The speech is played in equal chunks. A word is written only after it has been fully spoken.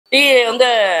Tea வந்து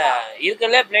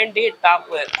இருக்கறதுல plane tea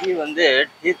top. Tea வந்து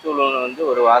tea தூள் வந்து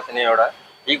ஒரு வாசனையோட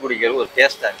டீ குடிக்கிறது ஒரு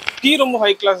டேஸ்டா இருக்கு. டீ ரொம்ப ஹை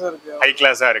கிளாஸா இருக்கு. ஹை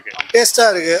கிளாஸா இருக்கு. டேஸ்டா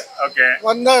இருக்கு. ஓகே.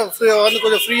 வந்து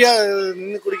கொஞ்சம் ஃப்ரீயா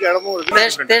நின்னு குடிக்க இடமும்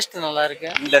இருக்கு. டேஸ்ட் நல்லா இருக்கு.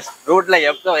 இந்த ரூட்ல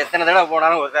எத்தனை தடவை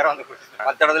போனாலும் ஒரு தடவை வந்து குடிச்சிட்டேன்.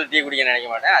 மற்ற இடத்துல டீ குடிக்க நினைக்க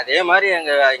மாட்டேன். அதே மாதிரி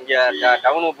இங்க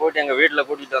டவுனுக்கு போயிட்டு எங்க வீட்டுல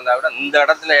கூட்டிட்டு வந்தா கூட இந்த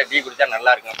இடத்துல டீ குடிச்சா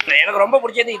நல்லா இருக்கும். எனக்கு ரொம்ப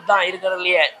பிடிச்சது இதுதான்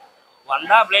இருக்கிறதுலயே.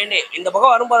 வந்தா பிளேன் இந்த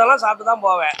பக்கம் வரும்போதெல்லாம் சாப்பிட்டு தான்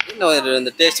போவேன். இன்னும்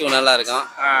இந்த டேஸ்ட் நல்லா இருக்கும்.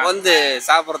 வந்து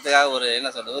சாப்பிட்றதுக்காக ஒரு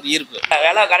என்ன சொல்றது ஒரு ஈர்ப்பு.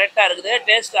 விலை கரெக்டா இருக்குது.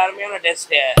 டேஸ்ட் அருமையான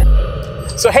taste.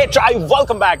 So hey try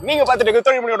welcome back. நீங்க பார்த்துட்டு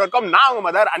ThozhilMunaivor.com. நான் உங்க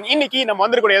மதர். and இன்னைக்கு நம்ம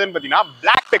வந்திருக்கோம் எதுன்னு பாத்தீங்கன்னா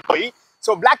Black Pekoe.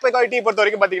 So Black Pekoe tea பொறுத்த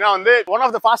வரைக்கும் பாத்தீங்கன்னா வந்து one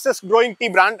of the fastest growing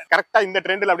tea brand. கரெக்டா இந்த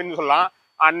ட்ரெண்ட்ல அப்படின்னு சொல்லலாம்.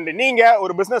 அண்ட் நீங்க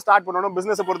ஒரு பிசினஸ் ஸ்டார்ட் பண்ணணும்.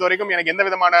 பிசினஸ் பொறுத்த வரைக்கும் எனக்கு எந்த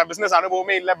விதமான பிசினஸ்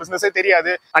அனுபவமே இல்ல, பிசினஸே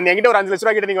தெரியாது. அண்ட் என்கிட்ட ஒரு 5 லட்ச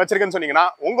ரூபாய் கிட்ட நீங்க வச்சிருக்கேன்னு சொன்னீங்கன்னா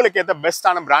உங்களுக்கு ஏற்ற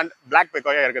பெஸ்டான பிராண்ட் Black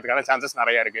Pekoe இருக்கிறதுக்கான சான்சஸ்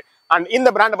நிறைய இருக்கு. அண்ட்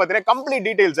இந்த பிராண்ட் பத்தின கம்ப்ளீட்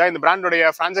டீடைல்ஸ் இந்த பிராண்டோட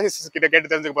பிரான்சைசஸ் கிட்ட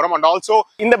கேட்டு தெரிஞ்சுக்க போறோம். அண்ட் ஆல்சோ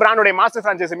இந்த பிராண்டோட மாஸ்டர்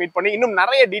பிரான்சைஸை மீட் பண்ணி இன்னும்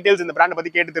நிறைய டீடைல்ஸ் இந்த பிராண்ட்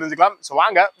பத்தி கேட்டு தெரிஞ்சுக்கலாம். சோ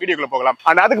வாங்க வீடியோக்குள்ள போகலாம்.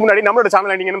 அண்ட் அதுக்கு முன்னாடி நம்மளோட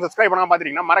சேனலை நீங்க இன்னும் சப்ஸ்கிரைப் பண்ணாம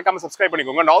பாத்தீங்கன்னா மறக்காம சப்ஸ்கிரைப்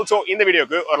பண்ணிக்கோங்க. அண்ட் ஆல்சோ இந்த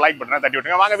வீடியோக்கு ஒரு லைக் பட்டனை தட்டி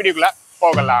விட்டுருங்க. வாங்க வீடியோக்குள்ள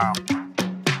போகலாம்.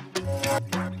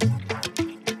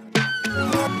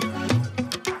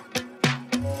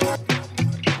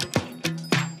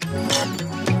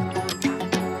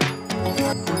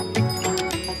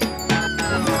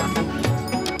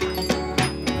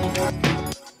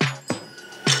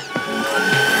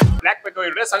 Black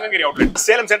Pekoe Sankagiri outlet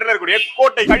Salem சென்டர்ல இருக்கக்கூடிய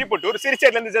கோட்டை கழிப்பட்டூர்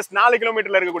சிறுச்சேரியில இருந்து ஜஸ்ட் 4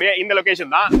 கிலோமீட்டர்ல இருக்கக்கூடிய இந்த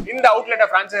லொகேஷன் தான். இந்த அவுட்லெட்டை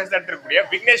பிரான்சைஸ் எடுத்துக்கூடிய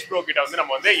விக்னேஷ் ப்ரோ கிட்ட வந்து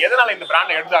நம்ம வந்து எதனால இந்த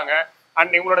பிராண்டை எடுத்தாங்க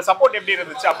அண்ட் உங்களோட சப்போர்ட் எப்படி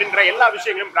இருந்துச்சு அப்படின்ற எல்லா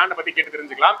விஷயங்களும் பிராண்டை பத்தி கேட்டு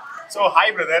தெரிஞ்சுக்கலாம். So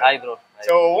hi brother. Hi bro.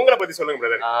 So உங்களை பத்தி சொல்லுங்க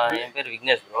பிரதர். என் பேர்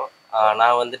விக்னேஷ் ப்ரோ.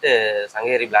 நான் வந்துட்டு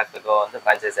சங்ககிரி Black Pekoe வந்து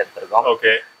பிரான்சைஸ் எடுத்திருக்கோம்.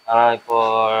 ஓகே. இப்போ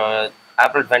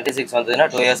April 26 வந்ததுன்னா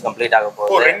 2 years கம்ப்ளீட் ஆக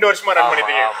போகுது. 2 வருஷமா ரன்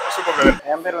பண்ணிட்டீங்க. Super brother.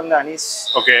 என் பேர் வந்து அனீஸ்.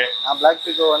 ஓகே. நான் Black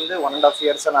Pekoe வந்து 1.5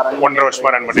 years நான் ரன் 1.5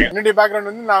 வருஷமா ரன் பண்ணீங்க. என்னுடைய பேக்ரவுண்ட்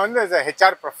வந்து நான் வந்து as a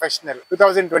HR professional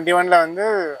 2021ல வந்து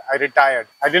I retired.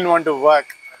 I didn't want to work.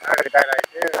 Retire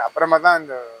ஆயிட்டு அப்புறமா தான்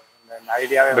இந்த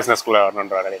ஐடியாவே பிசினஸ்க்குள்ள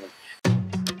வரணும்ன்றாங்க.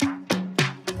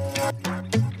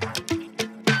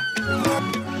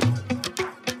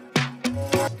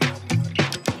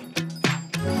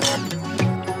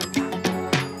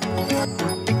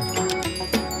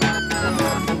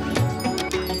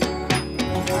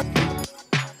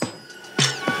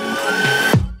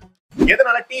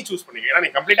 எதனால டீ சூஸ் பண்ணீங்க? ஏன்னா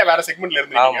நீங்க கம்ப்ளீட்டா வேற செக்மெண்ட்ல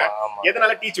இருந்தீங்க.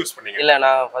 எதனால டீ சூஸ் பண்ணீங்க? இல்ல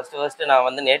நான் ஃபர்ஸ்ட் நான்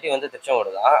வந்து நேட்டிவ் வந்து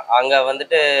திருச்செங்கோடு தான். அங்க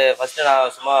வந்துட்டு ஃபர்ஸ்ட்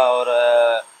நான் சும்மா ஒரு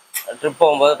ட்ரிப்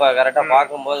போகும்போது கரெக்டா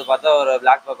பார்க்கும்போது பார்த்தா ஒரு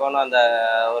Black Pekoeன்னு அந்த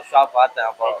ஒரு ஷாப் பார்த்தேன்.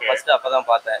 அப்போ ஃபர்ஸ்ட் அப்பதான்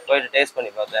பார்த்தேன். போயிட்டு டேஸ்ட்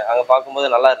பண்ணி பார்த்தேன். அங்க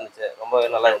பார்க்கும்போது நல்லா இருந்துச்சு, ரொம்ப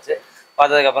நல்லா இருந்துச்சு.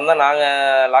 பார்த்ததுக்கு அப்புறம் தான் நாங்க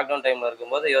லாக்டவுன் டைம்ல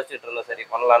இருக்கும்போது யோசிச்சுட்டு இருந்தோம், சரி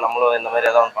பண்ணலாம் நம்மளும் இந்த மாதிரி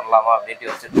ஏதாவது பண்ணலாமா அப்படின்ட்டு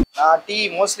யோசிச்சுட்டு. நான்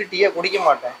மோஸ்ட்லி டீயே குடிக்க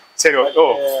மாட்டேன். சரி. ஓ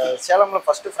சேலம்ல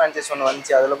ஃபர்ஸ்ட் பிரான்சைஸ் ஒன்று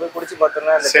வந்துச்சு. அதுல போய் குடிச்சு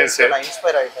பார்த்தோன்னா நான்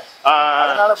இன்ஸ்பயர் ஆயிட்டேன்.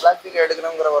 அதனால Black Pekoe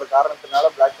எடுக்கணுங்கிற ஒரு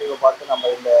காரணத்தினால Black Pekoe பார்த்து நம்ம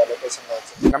இந்த லொகேஷன்ல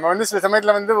வச்சு நம்ம வந்து சில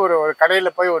சமயத்துல வந்து ஒரு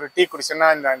கடையில போய் ஒரு டீ குடிச்சோம்னா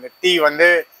அந்த டீ வந்து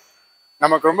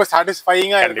நமக்கு ரொம்ப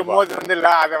சாட்டிஸ்ஃபையிங்கா இருக்கும்போது வந்து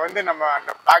இல்ல அதை வந்து நம்ம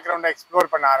அந்த பேக்ரவுண்டை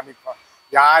எக்ஸ்ப்ளோர் பண்ண ஆரம்பிப்போம்.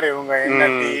 யார் இவங்க, என்ன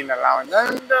டீன்னெல்லாம் வந்து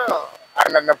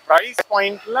அந்த பிரைஸ்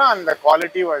பாயிண்ட்ல அந்த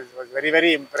quality was very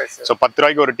very impressive. So 10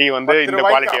 ரூபாய்க்கு ஒரு டீ வந்து இந்த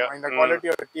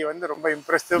குவாலிட்டியோட டீ வந்து ரொம்ப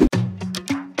இம்ப்ரெசிவ்.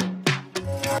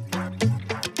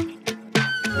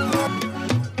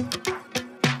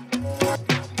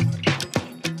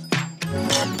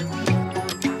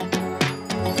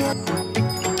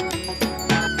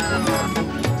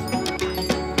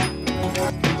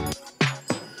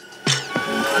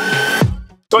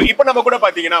 சோ இப்போ நம்ம கூட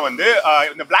பாத்தீங்கன்னா வந்து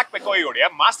இந்த Black Pekoe உடைய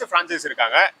மாஸ்டர் பிரான்சைஸ்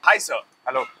இருக்காங்க. Hi sir.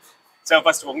 Hello sir.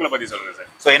 First உங்களை பத்தி சொல்லுங்க சார்.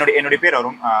 ஸோ என்னுடைய பேர்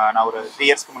அருண். நான் ஒரு 3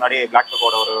 இயர்ஸ்க்கு முன்னாடி Black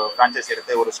Pekoe ஒரு ஃப்ரான்ச்சைஸ்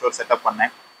எடுத்து ஒரு ஸ்டோர் செட்டப்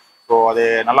பண்ணேன். ஸோ அது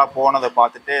நல்லா போனதை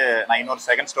பார்த்துட்டு நான் இன்னொரு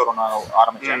செகண்ட் ஸ்டோர் ஒன்று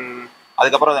ஆரம்பித்தேன்.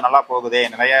 அதுக்கப்புறம் அது நல்லா போகுது,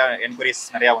 நிறைய என்கொயரிஸ்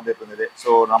நிறையா வந்து இருந்தது.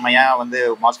 ஸோ நம்ம ஏன் வந்து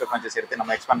மாஸ்டர் ஃப்ரான்ச்சைஸ் எடுத்து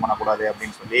நம்ம எக்ஸ்பேண்ட் பண்ணக்கூடாது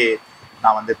அப்படின்னு சொல்லி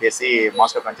நான் வந்து பேசி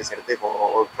மாஸ்டர் ஃப்ரான்ச்சைஸ் எடுத்து இப்போ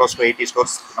க்ளோஸ் டு 80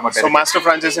 ஸ்டோர்ஸ் நம்ம மாஸ்டர்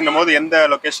ஃப்ரான்ச்சைஸ்ன்னும் போது எந்த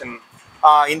லொகேஷன்?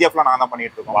 இந்தியா ஃபுல்லாக நான் தான்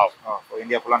பண்ணிட்டு இருக்கோம்.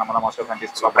 இந்தியா ஃபுல்லாக நம்ம தான் மாஸ்டர்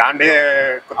ஃப்ரான்ச்சைஸ் பிராண்டே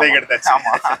குத்தகைக்கு எடுத்தாச்சு.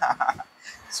 ஆமாம்.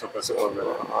 Super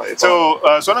super. ஸோ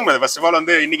சொல்லுங்க ஃபர்ஸ்ட் ஆஃப் ஆல்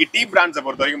வந்து இன்னைக்கு டீ பிராண்ட்ஸை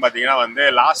பொறுத்த வரைக்கும் பார்த்தீங்கன்னா வந்து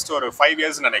லாஸ்ட் ஒரு 5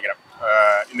 இயர்ஸ் நினைக்கிறேன்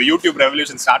இந்த யூடியூப்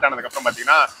ரெவல்யூஷன் ஸ்டார்ட் ஆனதுக்கப்புறம்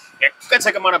பார்த்தீங்கன்னா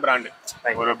எக்கச்சக்கமான பிராண்டு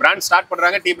ஒரு பிராண்ட் ஸ்டார்ட்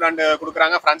பண்றாங்க, டீ பிராண்ட்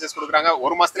கொடுக்குறாங்க, பிரான்சைஸ் கொடுக்குறாங்க,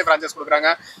 ஒரு மாசத்துலேயே பிரான்சைஸ்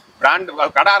கொடுக்குறாங்க, பிராண்ட்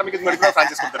கடை ஆரம்பிக்கிறது மாதிரி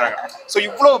பிரான்சைஸ் கொடுத்துறாங்க. ஸோ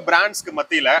இவ்வளோ பிராண்ட்ஸ்க்கு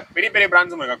மத்தியில் பெரிய பெரிய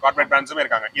பிராண்ட்ஸும் இருக்காங்க, கார்பரேட் பிராண்ட்ஸும்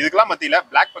இருக்காங்க. இதுக்கெல்லாம் மத்தியில்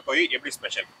Black Pekoe எப்படி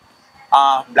ஸ்பெஷல்?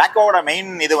 Black Pekoeோட மெயின்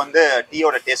இது வந்து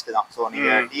டீயோட டேஸ்ட் தான். ஸோ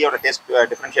நீங்கள் டீயோட டேஸ்ட்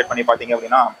டிஃப்ரென்ஷியேட் பண்ணி பார்த்தீங்க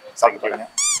அப்படின்னா சாப்பிட்டு பாருங்க.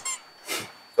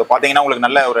 ஸோ ஸோ பார்த்தீங்கன்னா உங்களுக்கு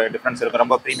நல்ல ஒரு டிஃப்ரென்ஸ் இருக்கும்.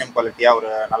 ரொம்ப ப்ரீமியம் குவாலிட்டியாக ஒரு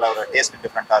நல்ல ஒரு டேஸ்ட்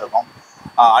டிஃப்ரெண்ட்டாக இருக்கும்.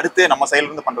 அடுத்து நம்ம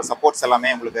சைட்லேருந்து பண்ணுற சப்போர்ட்ஸ்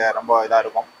எல்லாமே உங்களுக்கு ரொம்ப இதாக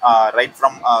இருக்கும். ரைட்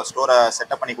ஃப்ரம் ஸ்டோரை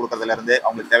செட்டப் பண்ணி கொடுக்குறதுலேருந்து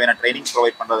அவங்களுக்கு தேவையான training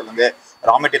provide பண்ணுறதுலேருந்து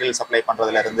raw material supply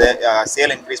பண்ணுறதுலேருந்து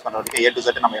sale increase பண்ணுறதுக்கு A to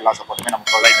Z நம்ம எல்லா சப்போர்ட்டுமே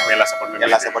நம்ம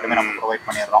எல்லா சப்போர்ட்டுமே நம்ம ப்ரொவைட்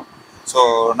பண்ணிடுறோம். ஸோ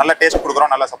நல்ல டேஸ்ட்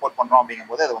கொடுக்குறோம், நல்லா சப்போர்ட் பண்ணுறோம்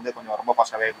அப்படிங்கும்போது அது வந்து கொஞ்சம் ரொம்ப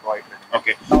ஃபாஸ்ட்டாகவே ப்ரொவைட் இருக்கு.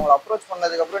 ஓகே, அவங்களை அப்ரோச்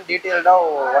பண்ணதுக்கப்புறம் டீட்டெயில்டாக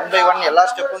 1 by 1 எல்லா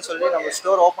ஸ்டெப்பும் சொல்லி நம்ம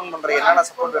ஸ்டோர் ஓப்பன் பண்ணுற என்னென்ன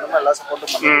சப்போர்ட் வேணுமோ எல்லா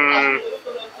சப்போர்ட்டும் பண்ணுறோம்.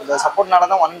 அந்த சப்போர்ட்னால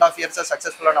தான் 1.5 years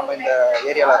சக்ஸஸ்ஃபுல்லாக நம்ம இந்த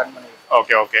ஏரியாவில் ரன் பண்ணிருக்கோம்.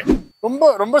 Okay okay.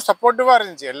 ரொம்ப ரொம்ப சப்போர்ட்டிவா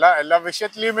இருந்துச்சு எல்லா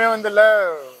விஷயத்துலயுமே வந்து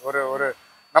ஒரு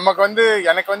நமக்கு வந்து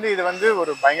எனக்கு வந்து இது வந்து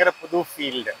ஒரு பயங்கர புது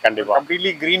ஃபீல்டு. கண்டிப்பா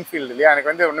கம்ப்ளீட்லி கிரீன் ஃபீல்டு இல்லையா,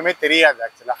 எனக்கு வந்து ஒண்ணுமே தெரியாது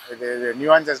ஆக்சுவலா, இது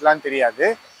நியூஆன்சஸ்லாம் தெரியாது.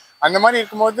 அந்த மாதிரி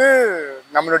இருக்கும்போது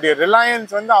நம்மளுடைய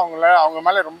ரிலையன்ஸ் வந்து அவங்க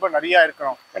மேல ரொம்ப நிறைய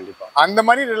இருக்கணும். கண்டிப்பா அந்த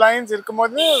மாதிரி ரிலையன்ஸ்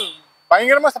இருக்கும்போது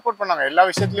பயங்கரமா சப்போர்ட் பண்ணாங்க எல்லா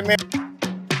விஷயத்துலயுமே.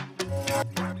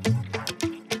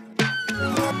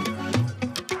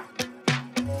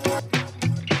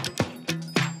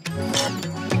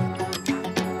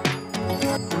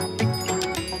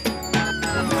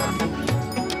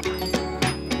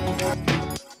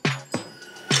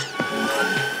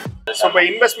 ஸோ இப்போ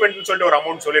இன்வெஸ்ட்மெண்ட்னு சொல்லிட்டு ஒரு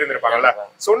அமௌண்ட் சொல்லியிருந்திருப்பாங்கல்ல,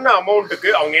 சொன்ன அமௌண்ட்டுக்கு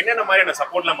அவங்க என்னென்ன மாதிரியான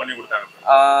சப்போர்ட்லாம் பண்ணி கொடுத்தாங்க?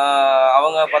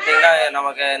 அவங்க பார்த்தீங்கன்னா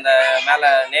நமக்கு இந்த மேலே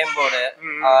நேம் போர்டு,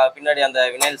 பின்னாடி அந்த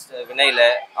வினைல்,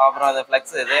 அப்புறம் அந்த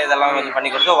ஃப்ளெக்ஸ் இதெல்லாம் கொஞ்சம்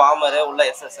பண்ணி கொடுத்து, வார்மரு உள்ள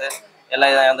SS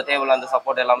எல்லாம் அந்த டேபிள் அந்த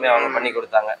சப்போர்ட் எல்லாமே அவங்க பண்ணி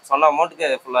கொடுத்தாங்க. சொன்ன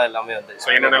அமௌண்ட்டுக்கு ஃபுல்லாக எல்லாமே வந்து ஸோ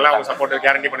என்னென்னலாம் அவங்க சப்போர்ட்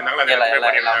கேரண்டி பண்ணியிருந்தாங்களோ அது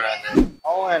எல்லாமே வந்து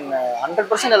அவங்க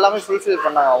 100% எல்லாமே ஃபுல்ஃபில்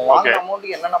பண்ணாங்க. அவங்க வாங்குற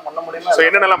அமௌண்ட்டுக்கு என்னென்ன பண்ண முடியுமோ ஸோ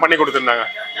என்னென்னலாம் பண்ணி கொடுத்துருந்தாங்க?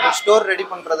 ஸ்டோர் ரெடி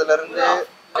பண்ணுறதுலேருந்து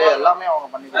எல்லாமே அவங்க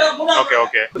பண்ணிருக்காங்க. Okay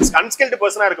okay. அன்ஸ்கில்டு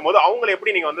பர்சனா இருக்கும்போது அவங்களை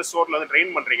எப்படி நீங்க வந்து ஸ்டோர்ல வந்து ட்ரெயின்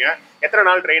பண்றீங்க? எத்தனை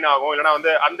நாள் ட்ரெயின் ஆகும்? இல்லனா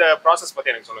வந்து அந்த ப்ராசஸ்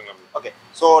பத்தி எனக்கு சொல்லுங்க. ஓகே,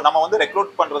 சோ நம்ம வந்து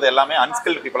ரெக்ரூட் பண்றது எல்லாமே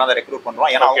அன்ஸ்கில்டு பீப்பிளா தான் ரெக்ரூட்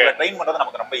பண்றோம். ஏன்னா அவங்களை ட்ரெயின் பண்றது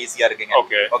நமக்கு ரொம்ப ஈஸியா இருக்குங்க.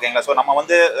 ஓகேங்களா? சோ நம்ம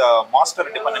வந்து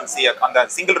மாஸ்டர் டிபெண்டன்சி, அந்த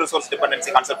சிங்கிள் ரிசோர்ஸ்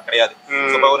டிபெண்டன்சி கான்செப்ட் கிடையாது.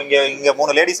 சோ இப்போ இங்க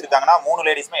 3 லேடிஸ் இருக்காங்கன்னா 3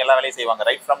 லேடிஸ்மே எல்லா வேலையும் செய்வாங்க.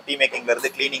 ரைட் ஃப்ரம் டீ மேக்கிங்ல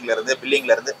இருந்து கிளீனிங்ல இருந்து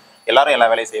பில்லிங்ல இருந்து எல்லாரும் எல்லா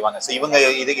வேலையும் செய்வாங்க. ஸோ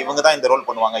இவங்க தான் இந்த ரோல்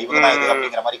பண்ணுவாங்க, இவங்க தான் இது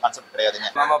அப்படிங்கிற மாதிரி கான்செப்ட் கிடையாதுங்க.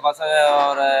 நம்ம பசங்க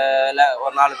ஒரு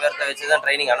 4 பேர்த்த வச்சு தான்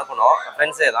ட்ரைனிங் அனுப்பணும்.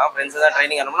 ஃப்ரெண்ட்ஸே தான்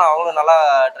ட்ரைனிங் அனுப்பணும். அவங்களும் நல்லா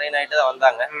ட்ரெயின் ஆகிட்டு தான்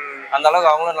வந்தாங்க. அந்த அளவுக்கு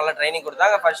அவங்களும் நல்லா ட்ரைனிங்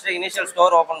கொடுத்தாங்க. ஃபர்ஸ்ட் இனிஷியல்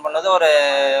ஸ்டோர் ஓப்பன் பண்ணது ஒரு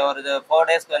 4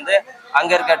 டேஸ்க்கு வந்து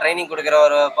அங்கே இருக்க ட்ரைனிங் கொடுக்குற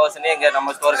ஒரு பர்சனே இங்கே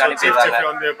நம்ம ஸ்டோருக்கு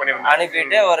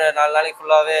அனுப்பிட்டு ஒரு 4 நாளைக்கு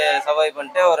ஃபுல்லாகவே சர்வை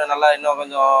பண்ணிட்டு ஒரு நல்லா இன்னும்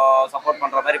கொஞ்சம் சப்போர்ட்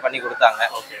பண்ணுற மாதிரி பண்ணி கொடுத்தாங்க.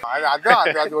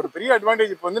 அது ஒரு பெரிய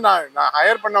அட்வான்டேஜ். இப்போ வந்து நான்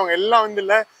ஹையர் பண்ணவங்க எல்லாம் வந்து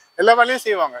எல்லா வேலையும்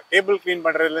செய்வாங்க. டேபிள் கிளீன்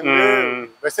பண்றதுல இருந்து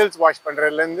வெசல்ஸ் வாஷ்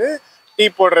பண்றதுல இருந்து டீ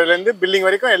போடுறதுல இருந்து பில்லிங்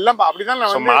வரைக்கும் எல்லாம் அப்படிதான்.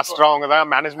 நான் வந்து மாஸ்டர் அவங்க தான்,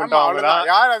 மேனேஜ்மெண்ட் அவங்க தான்.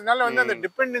 யார் அதனால வந்து அந்த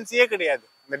டிபெண்டன்சியே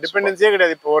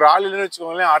கிடையாது. இப்போ ஒரு ஆள் இல்லைன்னு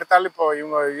வச்சுக்கோங்களேன், அடுத்த ஆள் இப்போ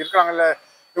இவங்க இருக்கிறாங்கல்ல,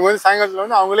 இவங்க வந்து சாயங்காலத்துல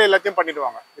வந்து அவங்களே எல்லாத்தையும்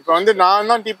பண்ணிடுவாங்க. இப்போ வந்து நான்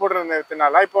தான் டீ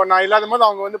போடுறதுனால இப்போ நான் இல்லாத போது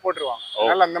அவங்க வந்து போட்டுருவாங்க.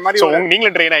 அதனால அந்த மாதிரி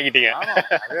நீங்களும் ட்ரெயின் ஆகிட்டீங்க.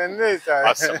 அது வந்து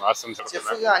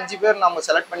செஃப்க்கு 5 பேர் நம்ம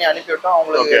செலக்ட் பண்ணி அனுப்பி விட்டோம்.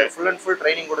 அவங்களுக்கு ஃபுல் அண்ட் ஃபுல்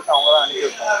ட்ரைனிங் கொடுத்து அவங்க தான் அனுப்பி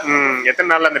விட்டோம். எத்தனை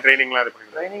நாள்ல அந்த ட்ரைனிங்லாம் இது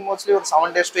பண்ணீங்க? ட்ரைனிங் மோஸ்ட்லி ஒரு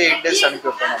 7 days to 8 days அனுப்பி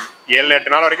விட்டோம்.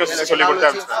 7-8 நாள் வரைக்கும் சொல்லி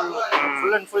கொடுத்தாங்க.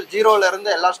 ஃபுல் அண்ட் ஃபுல் ஜீரோல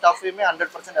இருந்து எல்லா ஸ்டாஃபையுமே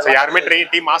 100% யாருமே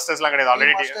டீ மாஸ்டர்ஸ்லாம் கிடையாது.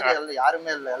 ஆல்ரெடி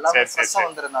யாருமே இல்ல, எல்லாரும் ஃப்ரெஷ்ஷா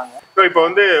வந்திருந்தாங்க. சோ இப்போ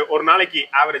வந்து ஒரு நாளைக்கு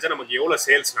ஆவரேஜா நமக்கு எவ்வளவு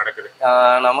சேல்ஸ் நடக்குது?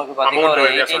 நமக்கு பாத்தீங்கன்னா ஒரு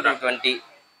 18 to 20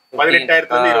 18,000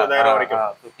 இருந்து 20,000 வரைக்கும்.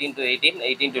 15 to 18,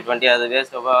 18 to 20 அது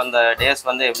வேஸ்ட். அந்த டேஸ்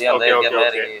வந்து எப்படியும் அந்த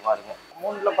மாதிரி மாறுங்க.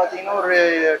 அமௌண்ட்ல பாத்தீங்கன்னா ஒரு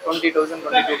 20,000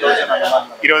 22,000 அந்த மாதிரி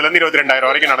 20,000 இருந்து 22,000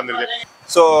 வரைக்கும் நடந்துருது.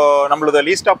 ஸோ நம்மளோட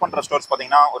லீஸ்ட் ஆஃப் பண்ற ஸ்டோர்ஸ்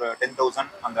பாத்தீங்கன்னா ஒரு 10,000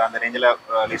 அந்த ரேஞ்சில்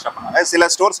லீஸ்ட் ஆஃப் பண்ணாங்க. சில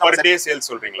ஸ்டோர்ஸ் பர் டே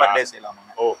சேல்ஸ் சொல்றீங்களா? பர் டே சேல்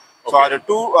ஆமாங்க. ஓ, ஸோ அது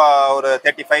ஒரு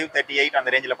 35, 38 அந்த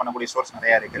ரேஞ்சில் பண்ணக்கூடிய ஸ்டோர்ஸ்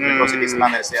நிறையா இருக்கு. மெட்ரோ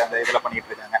சிட்டிஸ்லாம் அந்த இதில்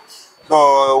பண்ணிட்டு இருக்காங்க. ஸோ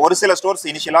ஒரு சில ஸ்டோர்ஸ்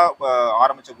இனிஷியலாக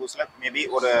ஆரம்பிச்ச பூஸ்ல மேபி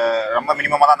ஒரு ரொம்ப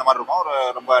மினிமமாக தான் அந்த மாதிரி இருக்கும், ஒரு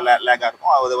ரொம்ப லேகாக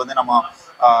இருக்கும். அது வந்து நம்ம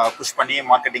புஷ் பண்ணி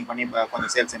மார்க்கெட்டிங் பண்ணி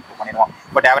கொஞ்சம் சேல்ஸ் இம்ப்ரூவ் பண்ணிடுவோம்.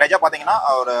 பட் ஆவரேஜாக பார்த்தீங்கன்னா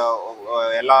ஒரு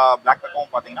எல்லா பிளாக்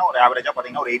பெக்கோவும் பார்த்தீங்கன்னா ஒரு ஆவரேஜாக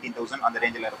பார்த்தீங்கன்னா ஒரு 18,000 அந்த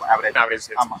ரேஞ்சில் இருக்கும் ஆவரேஜ்.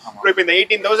 ஆமாம். இப்போ இந்த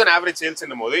 18,000 ஆவரேஜ் சேல்ஸ்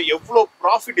போது எவ்வளோ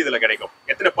ப்ராஃபிட் இதில் கிடைக்கும்?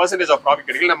 எத்தனை % ஆஃப் ப்ராஃபிட்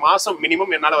கிடைக்கும்? இல்லை மாதம்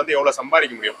மினிமம் என்னால் வந்து எவ்வளோ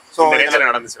சம்பாதிக்க முடியும்? ஸோ ரேஞ்சில்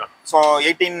நடந்துச்சுன்னா ஸோ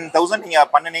 18,000 நீங்கள்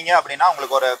பண்ணினீங்க அப்படின்னா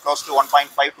உங்களுக்கு ஒரு க்ளோஸ் டு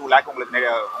 1.5-2 lakh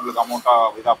உங்களுக்கு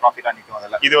அமௌண்ட்டாக இதாக ப்ராஃபிட்டாக நிற்கும்.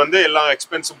 அதில் இது வந்து எல்லா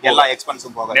எக்ஸ்பென்ஸும்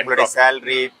போக உங்களுடைய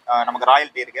சேலரி, நமக்கு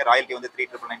ராயல்ட்டி இருக்கு. ராயல்ட்டி வந்து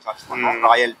 3,999 சார்ஜ் பண்ணுவோம்.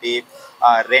 Royalty,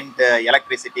 rent,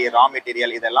 electricity, raw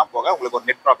material இதெல்லாம் போக உங்களுக்கு ஒரு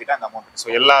நெட் ப்ராஃபிட்டா அந்த அமௌண்ட். ஸோ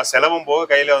எல்லா செலவும் போக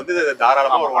கையில வந்து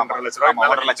தாராளமா ஒரு 1.5 லட்ச ரூபாய்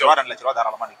 1 லட்ச ரூபா 2 லட்ச ரூபா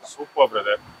தாராளமா நிற்கும். Super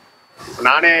brother.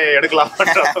 நானே எடுக்கலாம்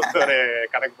ஒரு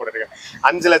கணக்கு போட்டுருக்கேன்.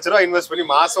 5 லட்ச ரூபா இன்வெஸ்ட் பண்ணி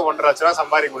மாசம் 1.5 லட்ச ரூபா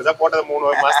சம்பாதிக்க முடிஞ்சா போட்டது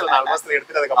 3 மாசத்துல 4 மாசத்துல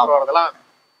எடுத்துட்டு அதுக்கப்புறம் வரதெல்லாம்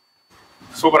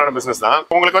சூப்பரான பிசினஸ் தான்.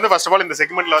 உங்களுக்கு வந்து ஃபர்ஸ்ட் ஆஃப் ஆல் இந்த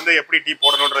செக்மெண்ட்ல வந்து எப்படி டீ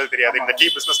போடணும்ன்றது தெரியாது, இந்த டீ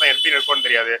பிசினஸ்லாம் எப்படி இருக்கும்னு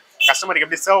தெரியாது. கஸ்டமருக்கு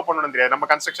எப்படி சர்வ் பண்ணணும்னு தெரியாது.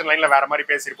 நம்ம கன்ஸ்ட்ரக்ஷன் லைன்ல வேற மாதிரி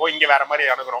பேசியிருப்போம், இங்க வேற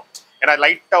மாதிரி அணுகுறோம். ஏன்னா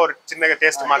லைட்டா ஒரு சின்ன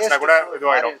டேஸ்ட் மாறினா கூட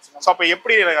இதுவாயிடும். சோ அப்ப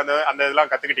எப்படி அந்த இதெல்லாம்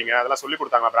கத்துக்கிட்டீங்க, அதெல்லாம் சொல்லி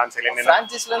கொடுத்தாங்க பிரான்ச் சைடுல?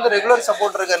 பிரான்ச்சைஸ்ல இருந்து ரெகுலர்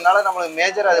சப்போர்ட் இருக்கிறதுனால நம்மளுக்கு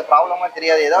மேஜர் அது ப்ராப்ளமா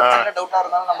தெரியாது. ஏதாவது சின்ன டவுட்டா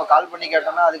இருந்தாலும் நம்ம கால் பண்ணி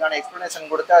கேட்டோம்னா அதுக்கான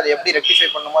எக்ஸ்பிளனேஷன் கொடுத்து அதை எப்படி ரெக்டிஃபை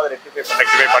பண்ணுமோ அதை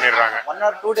ரெக்டிஃபை பண்ணிடுறாங்க. 1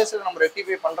 or 2 daysல நம்ம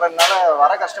ரெக்டிஃபை பண்றதுனால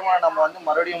வர கஸ்டமரை நம்ம வந்து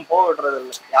மறுபடியும் போக விடுறது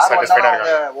இல்லை. யார் வந்தாலும்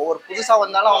அவங்க ஒவ்வொரு புதுசா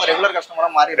வந்தாலும் அவங்க ரெகுலர்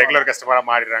கஸ்டமரா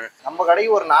மாறிடுறாங்க. நம்ம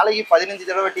கடைக்கு ஒரு நாளைக்கு 15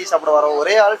 தடவை டீ சாப்பிட வரோம்.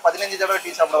 ஒரே ஆள் 15 தடவை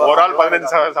டீ சாப்பிட வரோம். ஒரு ஆள்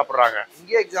 15 சாப்பிடுறாங்க.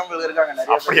 இங்கே எக்ஸாம்பிள் இருக்காங்க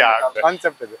நிறைய. அப்படியா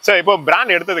கான்செப்ட் இது. சோ இப்போ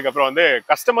பிராண்ட் எடுத்ததுக்கு அப்புறம் வந்து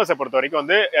கஸ்டமர்ஸை பொறுத்த வரைக்கும்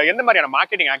வந்து எந்த மாதிரியான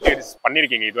மார்க்கெட்டிங் ஆக்டிவிட்டிஸ்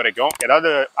பண்ணிருக்கீங்க இது வரைக்கும்? ஏதாவது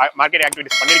மார்க்கெட்டிங்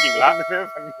ஆக்டிவிட்டிஸ் பண்ணிருக்கீங்களா?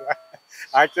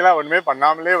 ஆக்சுவலா ஒண்ணுமே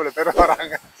பண்ணாமலே இவ்வளவு பேர்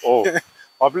வராங்க.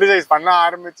 பப்ளிசைஸ் பண்ண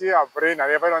ஆரம்பிச்சு அப்படியே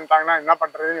நிறைய பேர் வந்துட்டாங்கன்னா என்ன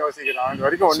பண்றதுன்னு யோசிக்கலாம். இது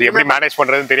வரைக்கும் எப்படி மேனேஜ்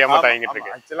பண்றதுன்னு தெரியாம தாங்கிட்டு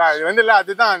இருக்கு. ஆக்சுவலா இது வந்து இல்ல,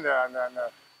 அதுதான் அந்த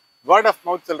வேர்ட் ஆஃப்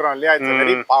மவுத் சொல்றோம் இல்லையா, it's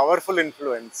very powerful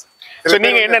influence. So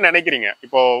நீங்க என்ன நினைக்கிறீங்க?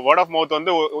 இப்போ வேர்ட் ஆஃப் மவுத்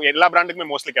வந்து எல்லா பிராண்டுக்குமே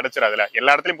மோஸ்ட்லி கிடைச்சிடாதுல,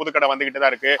 எல்லா இடத்துலயும் புது கடை வந்துகிட்டு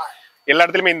தான் இருக்கு, எல்லா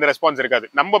இடத்துலயுமே இந்த ரெஸ்பான்ஸ் இருக்காது.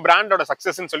 நம்ம பிராண்டோட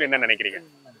சக்சஸ்ன்னு சொல்லி என்ன நினைக்கிறீங்க?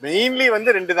 மெயின்லி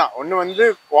வந்து 2 தான். ஒன்னு வந்து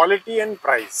குவாலிட்டி அண்ட்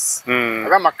பிரைஸ்.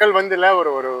 அதான் மக்கள் வந்து இல்ல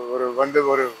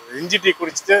ஒரு இஞ்சி டீ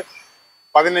குடிச்சிட்டு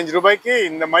 15 ரூபாய்க்கு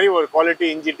இந்த மாதிரி ஒரு குவாலிட்டி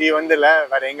இஞ்சி டீ வந்து இல்ல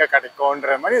வேற எங்க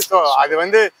கிடைக்கும்ன்ற மாதிரி. ஸோ அது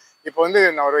வந்து இப்போ வந்து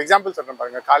நான் ஒரு எக்ஸாம்பிள் சொல்றேன்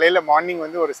பாருங்க. காலையில மார்னிங்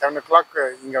வந்து ஒரு 7 o'clock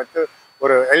இங்க வந்து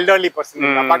ஒரு எல்டர்லி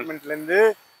பர்சன் அபார்ட்மெண்ட்ல இருந்து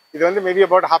இது வந்து மேபி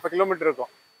அபவுட் 1/2 kilometer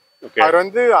இருக்கும். அவர்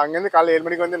வந்து அங்கிருந்து காலை 7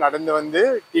 மணிக்கு வந்து நடந்து வந்து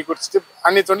டீ குடிச்சிட்டு,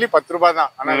 அன்னைக்கு சொல்லி 10 ரூபாய்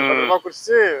தான், ஆனா 10 ரூபாய்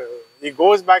குடிச்சிட்டு he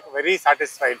goes back very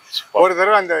satisfied. ஒரு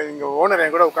தடவை அந்த இங்க ஓனர்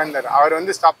என் கூட உட்கார்ந்தாரு. அவர்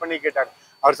வந்து ஸ்டாப் பண்ணி கேட்டார்.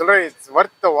 அவர் சொல்றாரு, it's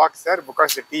worth the walk sir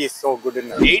because the tea is so good.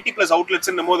 80+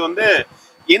 outlets போது வந்து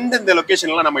எந்தெந்த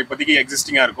லொகேஷன்லாம் நம்ம இப்போதைக்கு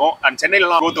எக்ஸிஸ்டிங்கா இருக்கும் அண்ட்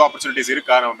சென்னையிலலாம் growth opportunities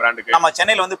இருக்கா நம்ம பிராண்டுக்கு? நம்ம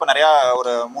சென்னையில வந்து இப்போ நிறைய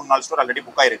ஒரு 3-4 ஸ்டோர் ஆல்ரெடி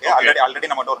புக் ஆயிருக்கு. ஆல்ரெடி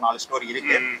நம்மகிட்ட ஒரு 4 ஸ்டோர்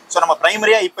இருக்கு. ஸோ நம்ம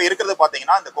பிரைமரியா இப்போ இருக்கிறது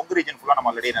பாத்தீங்கன்னா இந்த கொங்கு ரீஜன் ஃபுல்லா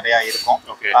நம்ம ஆல்ரெடி நிறைய இருக்கும்.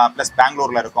 பிளஸ்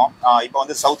பெங்களூர்ல இருக்கும். இப்போ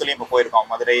வந்து சவுத்லயும் இப்போ போயிருக்கோம்.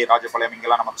 மதுரை, ராஜபாளையம்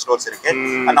இங்கெல்லாம் நமக்கு ஸ்டோர்ஸ் இருக்கு.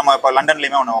 நம்ம இப்போ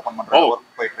லண்டன்லயுமே ஒன்று ஓப்பன் பண்றோம், ஒர்க்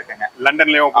போயிட்டு இருக்குங்க.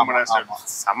 லண்டன்லயே ஓப்பன் பண்ண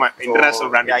செம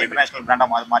இன்டர்நேஷனல் பிராண்டா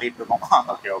மாறிட்டு இருக்கோம்.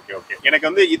 Okay okay okay. எனக்கு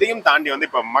வந்து இதையும் தாண்டி வந்து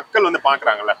இப்போ மக்கள் வந்து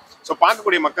பாக்குறாங்கல்ல, ஸோ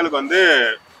பார்க்கக்கூடிய மக்களுக்கு வந்து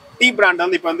டீ பிராண்ட்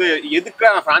வந்து இப்போ வந்து எதுக்கு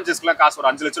நான் பிரான்சைஸ்க்குலாம் காசு ஒரு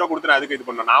 5 லட்ச ரூபா கொடுத்து அதுக்கு இது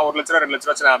பண்ணுவேன், நான் 1 லட்ச ரூபா 2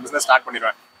 லட்ச ரூபா பிசினஸ் ஸ்டார்ட்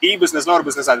பண்ணிடுவேன், டீ பிசினஸ்லாம் ஒரு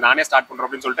பிசினஸ் அது நானே ஸ்டார்ட் பண்றேன்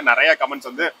அப்படின்னு சொல்லிட்டு நிறைய கமெண்ட்ஸ்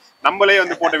வந்து நம்மளே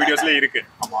வந்து போட்ட வீடியோஸ்ல இருக்கு.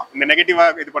 இந்த நெகட்டிவா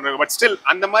இது பண்றாங்க. பட் ஸ்டில்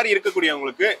அந்த மாதிரி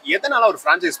இருக்கக்கூடியவங்களுக்கு எதனால ஒரு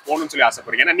பிரான்சைஸ் போகணும்னு சொல்லி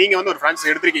ஆசைப்படுறீங்க? ஏன்னா நீங்க வந்து ஒரு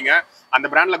பிரான்சைஸ் எடுத்திருக்கீங்க, அந்த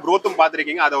பிராண்ட்ல growth-உம்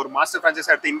பார்த்திருக்கீங்க, அதை ஒரு மாஸ்டர் பிரான்சைஸ்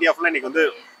எடுத்து இந்தியா ஃபுல்லா இன்னைக்கு வந்து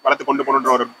வளர்த்து கொண்டு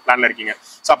போகணுன்ற ஒரு பிளான்ல இருக்கீங்க.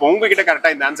 ஸோ அப்போ உங்ககிட்ட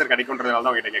கரெக்டா இந்த ஆன்சர் கிடைக்கும்ன்றதுனால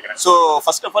தான் உங்ககிட்ட கேட்கறேன். ஸோ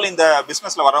ஃபர்ஸ்ட் ஆஃப் ஆல் இந்த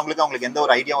பிசினஸ்ல வரவங்களுக்கு அவங்களுக்கு எந்த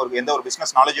ஒரு ஐடியா இருக்கு, எந்த ஒரு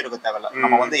பிசினஸ் நாலேஜ் இருக்க தேவையில்ல.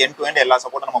 நம்ம வந்து எண்ட் டு எண்ட் எல்லா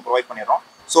சப்போர்ட்டும் நம்ம ப்ரொவைட் பண்ணிடுறோம்.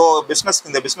 ஸோ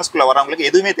இந்த பிசினஸ்க்குள்ள வரவங்களுக்கு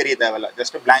எதுவுமே தெரிய தேவையில்ல.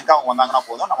 ஜஸ்ட் பிளாங்கா அவங்க வந்தாங்கன்னா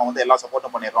போதும், நம்ம வந்து எல்லா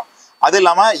சப்போர்ட்டும் பண்ணிடுறோம். அது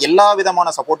இல்லாம எல்லா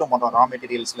விதமான சப்போர்ட்டும் பண்றோம். ரா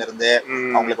மெட்டீரியல்ஸ்ல இருந்து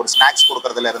அவங்களுக்கு ஒரு ஸ்நாக்ஸ்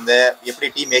கொடுக்கறதுல இருந்து எப்படி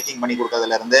டீ மேக்கிங் பண்ணி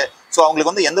கொடுக்கறதுல இருந்து. ஸோ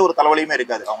அவங்களுக்கு வந்து எந்த ஒரு தலைவலியுமே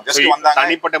இருக்காது. அவங்க ஜஸ்ட் வந்தாங்க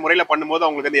தனிப்பட்ட முறையில பண்ணும்போது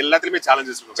அவங்களுக்கு வந்து எல்லாத்துலயுமே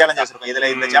சேலஞ்சஸ் இருக்கும். இதுல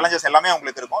இந்த சேலஞ்சஸ் எல்லாமே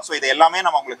அவங்களுக்கு இருக்கும். ஸோ இது எல்லாமே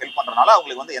நம்ம அவங்களுக்கு ஹெல்ப் பண்றதுனால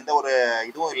அவங்களுக்கு வந்து எந்த ஒரு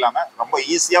இதுவும் இல்லாம ரொம்ப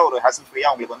ஈஸியா ஒரு ஹேசல் ஃப்ரீயா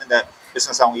அவங்களுக்கு வந்து இந்த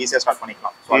பிசினஸ் அவங்க ஈஸியா ஸ்டார்ட்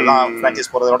பண்ணிக்கலாம். ஸோ அதுதான்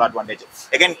பிரான்சைஸ் போறதோட அட்வான்டேஜ்.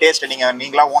 அகைன் டேஸ்ட்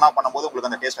நீங்களா ஓனா பண்ணும்போது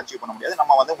உங்களுக்கு அந்த டேஸ்ட் அச்சீவ் பண்ண முடியாது.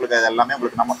 நம்ம வந்து உங்களுக்கு எல்லாமே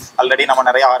உங்களுக்கு நம்ம ஆல்ரெடி நம்ம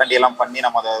நிறைய R&D எல்லாம் பண்ணி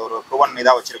நம்ம அதை ஒரு ப்ரூவன்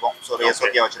இதா வச்சிருக்கோம். ஸோ ஒரு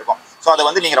SOP வச்சிருக்கோம். ஸோ அதை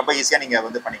வந்து நீங்க ரொம்ப ஈஸியா நீங்க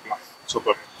வந்து பண்ணிக்கலாம்.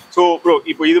 சூப்பர். ஸோ ப்ரோ,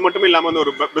 இப்போ இது மட்டும் இல்லாமல் வந்து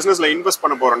ஒரு பிஸ்னஸ்ல இன்வெஸ்ட்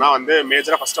பண்ண போறோம்னா வந்து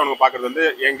மேஜரா ஃபர்ஸ்ட் அவங்க பார்க்கறது வந்து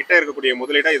என்கிட்ட இருக்கக்கூடிய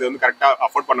முதலீடை இது வந்து கரெக்டாக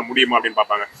அஃபோர்ட் பண்ண முடியுமா அப்படின்னு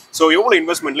பார்ப்பாங்க. ஸோ எவ்வளோ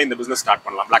இன்வெஸ்ட்மெண்ட்ல இந்த பிசினஸ் ஸ்டார்ட்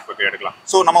பண்ணலாம், பிளாக் பெக்கோ எடுக்கலாம்?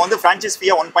 ஸோ நம்ம வந்து ஃப்ரான்ச்சைஸ்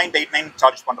ஃபீயா 1.89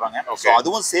 சார்ஜ் பண்றாங்க. ஸோ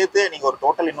அதுவும் சேர்த்து நீங்க ஒரு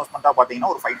டோட்டல் இன்வெஸ்ட்மெண்ட்டா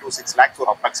பாத்தீங்கன்னா ஒரு 5 to 6 lakhs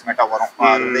ஒரு அப்ராக்சிமேட்டா வரும்.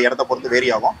 அது வந்து இடத்த பொறுத்து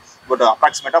வேரி ஆகும். பட்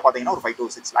அப்ராக்சிமேட்டா பாத்தீங்கன்னா ஒரு 5 to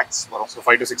 6 lakhs வரும். ஸோ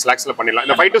 5 to 6 lakhsல பண்ணிடலாம்.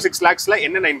 இந்த 5 to 6 lakhsல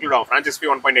என்னென்ன இன்க்ளூட் ஆகும்? ஃப்ரான்ச்சைஸ் ஃபீ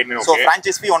 1.89. ஸோ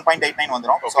ஃப்ரான்ச்சைஸ் ஃபீ 1.89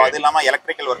 வந்துடும். ஸோ அது இல்லாம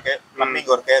electrical work, plumbing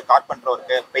work, carpenter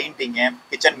work, painting,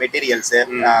 kitchen materials,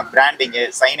 branding,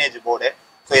 signage board.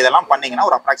 So இதெல்லாம் பண்ணீங்கன்னா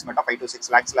ஒரு அப்ராக்சிமேட்டா 5 to 6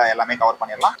 lakhsல எல்லாமே கவர்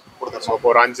பண்ணிடலாம். ஸோ இப்போ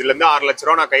ஒரு 5 to 6 லட்ச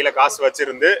ரூபா நான் கையில காசு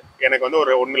வச்சிருந்து எனக்கு வந்து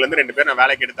ஒரு 1 to 2 பேர் நான்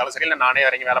வேலைக்கு எடுத்தாலும் சரி, இல்லை நானே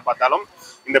இறங்கி வேலை பார்த்தாலும்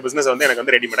இந்த பிசினஸ் வந்து எனக்கு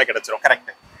வந்து ரெடிமேடா கிடைச்சிரும்.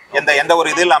 கரெக்ட். எந்த ஒரு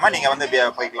இது இல்லாம நீங்க வந்து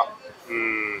போய்க்கலாம்.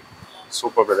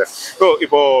 Super brother. ஸோ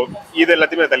இப்போ இது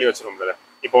எல்லாத்தையுமே தள்ளி வச்சிரும் பிரதர்.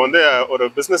 இப்போ வந்து ஒரு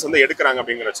பிசினஸ் வந்து எடுக்கிறாங்க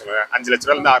அப்படிங்கிற வச்சுக்கோங்க, 5 லட்ச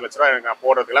ரூபாயிலிருந்து 6 லட்ச ரூபா எனக்கு நான்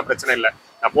போடுறதுக்குலாம் பிரச்சனை இல்லை,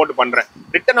 நான் போட்டு பண்றேன்.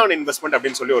 ரிட்டர்ன் ஆன் இன்வெஸ்ட்மெண்ட்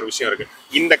அப்படின்னு சொல்லி ஒரு விஷயம் இருக்கு.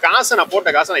 இந்த காசை நான்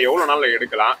போட்ட காசை நான் எவ்வளவு நாள்ல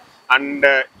எடுக்கலாம், அண்ட்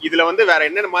இதுல வந்து வேற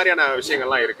என்னென்ன மாதிரியான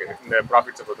விஷயங்கள்லாம் இருக்கு இந்த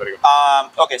ப்ராஃபிட்ஸை பொறுத்த வரைக்கும்?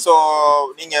 ஓகே. ஸோ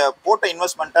நீங்க போட்ட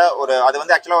இன்வெஸ்ட்மெண்ட்டை அது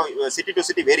வந்து ஆக்சுவலா சிட்டி டு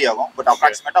சிட்டி வேரி ஆகும். பட்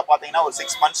அப்ராக்சிமேட்டா பாத்தீங்கன்னா ஒரு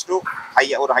 6 months to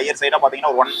ஒரு ஹையர் சைடா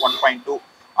பாத்தீங்கன்னா 1.2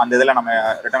 அந்த இதுல நம்ம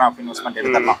ரிட்டர்ன் ஆஃப் இன்வெஸ்ட்மெண்ட்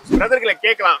எடுத்துடலாம். பிரதர்களை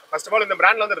கேட்கலாம். ஃபர்ஸ்ட் ஆஃப் ஆல் இந்த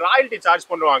பிராண்ட்ல வந்து ராயல்டி சார்ஜ்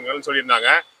பண்ணுவாங்கன்னு சொல்லியிருந்தாங்க.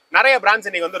 நிறைய பிராண்ட்ஸ்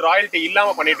இன்னைக்கு வந்து ராயல்ட்டி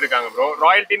இல்லாம பண்ணிட்டு இருக்காங்க ப்ரோ.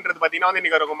 ராயல்ட்டின்றது பாத்தீங்கன்னா வந்து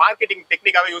இன்னைக்கு ஒரு மார்க்கெட்டிங்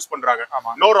டெக்னிக்காவே யூஸ் பண்றாங்க.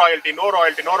 No royalty no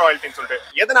royalty no ராயல்ட்டின்னு சொல்லிட்டு.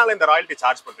 எதனால இந்த ராயல்ட்டி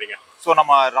சார்ஜ் பண்றீங்க? ஸோ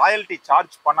நம்ம ராயல்ட்டி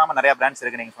சார்ஜ் பண்ணாம நிறைய பிராண்ட்ஸ்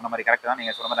இருக்கு. நீங்க சொன்ன மாதிரி கரெக்ட் தான்.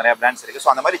 நீங்க சொன்ன மாதிரி நிறைய பிராண்ட்ஸ் இருக்கு.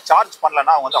 ஸோ அந்த மாதிரி சார்ஜ்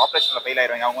பண்ணலன்னா அவங்க வந்து ஆப்ரேஷன்ல ஃபெயில்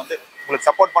ஆயிருவாங்க. அவங்க வந்து உங்களுக்கு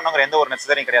சப்போர்ட் பண்ணுங்கிற எந்த ஒரு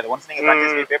நெசசரியும் கிடையாது. ஒன்ஸ் நீங்க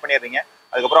பிரான்ச்சைஸி பே பண்ணிடுறீங்க,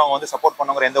 அதுக்கப்புறம் அவங்க வந்து சப்போர்ட்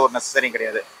பண்ணுங்கிற எந்த ஒரு நெசசரியும்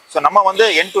கிடையாது. ஸோ நம்ம வந்து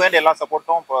எண்ட் டு எண்ட் எல்லா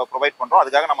சப்போர்ட்டும் ப்ரொவைட் பண்றோம்.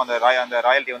 அதுக்காக நம்ம அந்த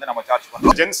ராயல்ட்டி வந்து நம்ம சார்ஜ்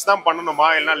பண்றோம். ஜென்ஸ் தான் பண்ணணுமா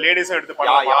இல்ல லேடிஸும் எடுத்து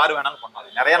பண்ணலாம்? யார் வேணாலும் பண்ணலாம்.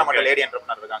 நிறைய நம்ம லேடி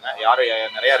என்டர்பிரனர் இருக்காங்க,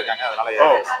 நிறைய இருக்காங்க. அதனால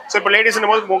சோ இப்போ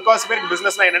லேடிஸ்னும் போது முக்காவாசி பேருக்கு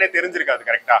பிசினஸ்னா என்னன்னே தெரிஞ்சிருக்காது.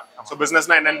 கரெக்டா? சோ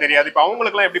பிசினஸ்னா என்னன்னு தெரியாது. இப்போ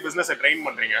அவங்களுக்குலாம் எப்படி பிசினஸ் ட்ரெயின்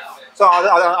பண்றீங்க? சோ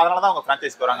அதனால தான் அவங்க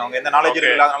பிரான்ச்சைஸ்க்கு வராங்க. அவங்க எந்த நாலேஜ்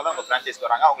இல்லாதனால தான் அவங்க பிரான்ச்சைஸ்க்கு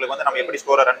வராங்க. அவங்களுக்கு வந்து நம்ம எப்படி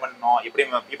ஸ்டோரை ரன் பண்ணணும், எப்படி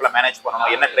பீப்பிளை மேனேஜ்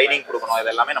பண்ணணும், என்ன ட்ரைனிங் கொடுக்கணும்,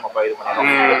 இது எல்லாமே நம்ம இது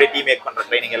பண்ணணும். எப்படி டீம் மேக் பண்ற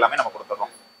ட்ரைனிங் எல்லாமே நம்ம கொடுத்துறோம்.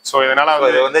 சோ இதனால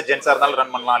இது வந்து ஜென்ஸா இருந்தாலும்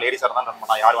ரன் பண்ணலாம், லேடிஸா இருந்தாலும் ரன்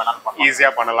பண்ணலாம், யார் வேணாலும் பண்ணலாம், ஈஸியா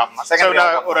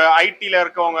பண்ணலாம். ஒரு ஐடில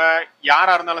இருக்கவங்க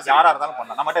யாரா இருந்தாலும்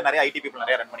பண்ணலாம். நம்மகிட்ட நிறைய ஐடி பீப்பிள்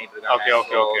நிறைய ரன் பண்ணிட்டு இருக்காங்க.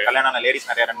 ஓகே கல்யாண லேடிஸ்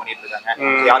நிறைய ரன் பண்ணிட்டு இருக்காங்க.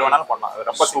 யார் வேணாலும் பண்ணலாம்.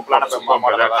 ரொம்ப சிம்பிளான.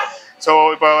 சோ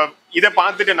இப்போ இதை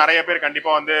பார்த்துட்டு நிறைய பேர்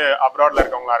கண்டிப்பா வந்து அப்ராட்ல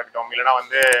இருக்கவங்களா இருக்கட்டும், இல்லைன்னா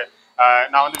வந்து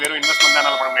நான் வந்து வெறும் இன்வெஸ்ட்மெண்ட் தான்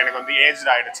பண்ண முடியும், எனக்கு வந்து ஏஜ்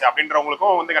ஆயிடுச்சு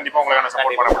அப்படின்றவங்களுக்கும் வந்து கண்டிப்பா உங்களுக்கான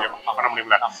சப்போர்ட் பண்ண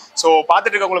முடியும்ல. சோ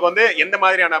பார்த்துட்டு இருக்கவங்களுக்கு வந்து எந்த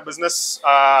மாதிரியான பிசினஸ்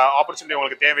ஆப்பர்ச்சுனிட்டி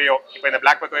உங்களுக்கு தேவையோ, இப்போ இந்த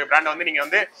பிளாக் பெக்கோய் பிராண்ட் வந்து நீங்க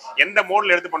வந்து எந்த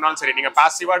மோட்ல எடுத்து பண்ணாலும் சரி, நீங்க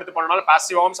பாசிவா எடுத்து பண்ணாலும்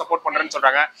பாசிவாவும் சப்போர்ட் பண்றேன்னு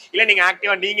சொல்றாங்க. இல்ல நீங்க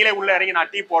ஆக்டிவா நீங்களே உள்ள இறங்கி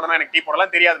நான் டீ போடணும், எனக்கு டீ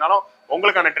போடலாம் தெரியாதுனாலும்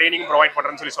உங்களுக்கான ட்ரைனிங் ப்ரொவைட்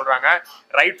பண்றேன்னு சொல்றாங்க.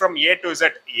 Right from A to Z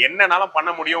என்னன்னாலும் பண்ண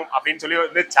முடியும் அப்படின்னு சொல்லி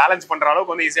வந்து சேலஞ்ச் பண்ற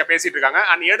அளவுக்கு வந்து ஈஸியா பேசிட்டு இருக்காங்க.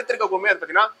 அண்ட் எடுத்திருக்கவுமே அது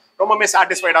பாத்தீங்கன்னா ரொம்பவே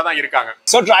சாட்டிஸ்ஃபைடா தான் இருக்காங்க.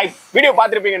 ஸோ ட்ரை வீடியோ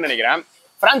பார்த்துருப்பீங்கன்னு நினைக்கிறேன்.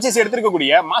 பிரான்ச்சைஸ்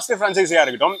எடுத்திருக்கக்கூடிய மாஸ்டர் பிரான்ச்சைஸியா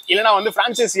இருக்கட்டும், இல்லைன்னா வந்து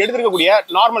பிரான்ச்சைஸ் எடுத்திருக்கக்கூடிய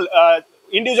நார்மல்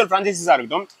இண்டிவிஜுவல் பிரான்ச்சைஸா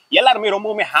இருக்கட்டும், எல்லாருமே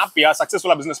ரொம்பவுமே ஹாப்பியா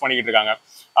சக்சஸ்ஃபுல்லா பிசினஸ் பண்ணிக்கிட்டு இருக்காங்க.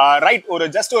 ரைட், ஒரு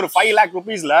ஜஸ்ட் ஒரு 5 lakh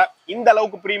rupeesல இந்த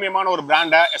அளவுக்கு பிரீமியமான ஒரு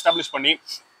பிராண்டை எஸ்டாப்ளிஷ் பண்ணி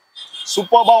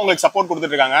சூப்பர்பா உங்களுக்கு சப்போர்ட்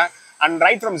கொடுத்துட்டு இருக்காங்க. அண்ட்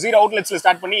ரைட் ஃப்ரம் 0 outletsல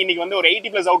ஸ்டார்ட் பண்ணி இன்னைக்கு வந்து ஒரு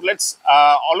 80+ outlets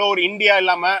ஆல் ஓவர் இந்தியா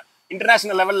இல்லாம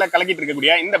இன்டர்நேஷனல் லெவல்ல கலக்கிட்டு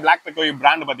இருக்கக்கூடிய இந்த பிளாக் பெக்கோய்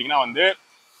பிராண்ட் பாத்தீங்கன்னா வந்து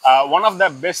one of the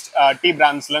best tea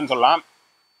பிராண்ட்ஸ்லன்னு சொல்லலாம்.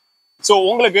 ஸோ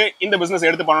உங்களுக்கு இந்த பிசினஸ்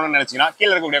எடுத்து பண்ணணும்னு நினைச்சீங்கன்னா கீழே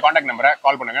இருக்கக்கூடிய கான்டாக்ட் நம்பரை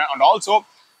கால் பண்ணுங்க. அண்ட் ஆல்சோ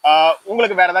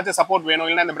உங்களுக்கு வேற ஏதாச்சும் சப்போர்ட் வேணும்,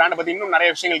 இல்லைன்னா இந்த பிராண்டை பத்தி இன்னும் நிறைய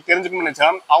விஷயங்கள் தெரிஞ்சுக்கணும்னு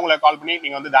நினைச்சாலும் அவங்களை கால் பண்ணி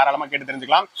நீங்க வந்து தாராளமா கேட்டு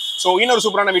தெரிஞ்சுக்கலாம். ஸோ இன்னொரு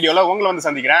சூப்பரான வீடியோல உங்களை வந்து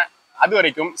சந்திக்கிறேன். அது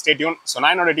வரைக்கும் ஸ்டே டியூன். ஸோ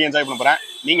நான் என்னோட டீ என்ஜாய் பண்ண போறேன்.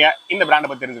 நீங்க இந்த பிராண்டை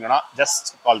பத்தி தெரிஞ்சுக்கணும்னா just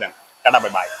call them. Tata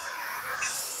bye bye.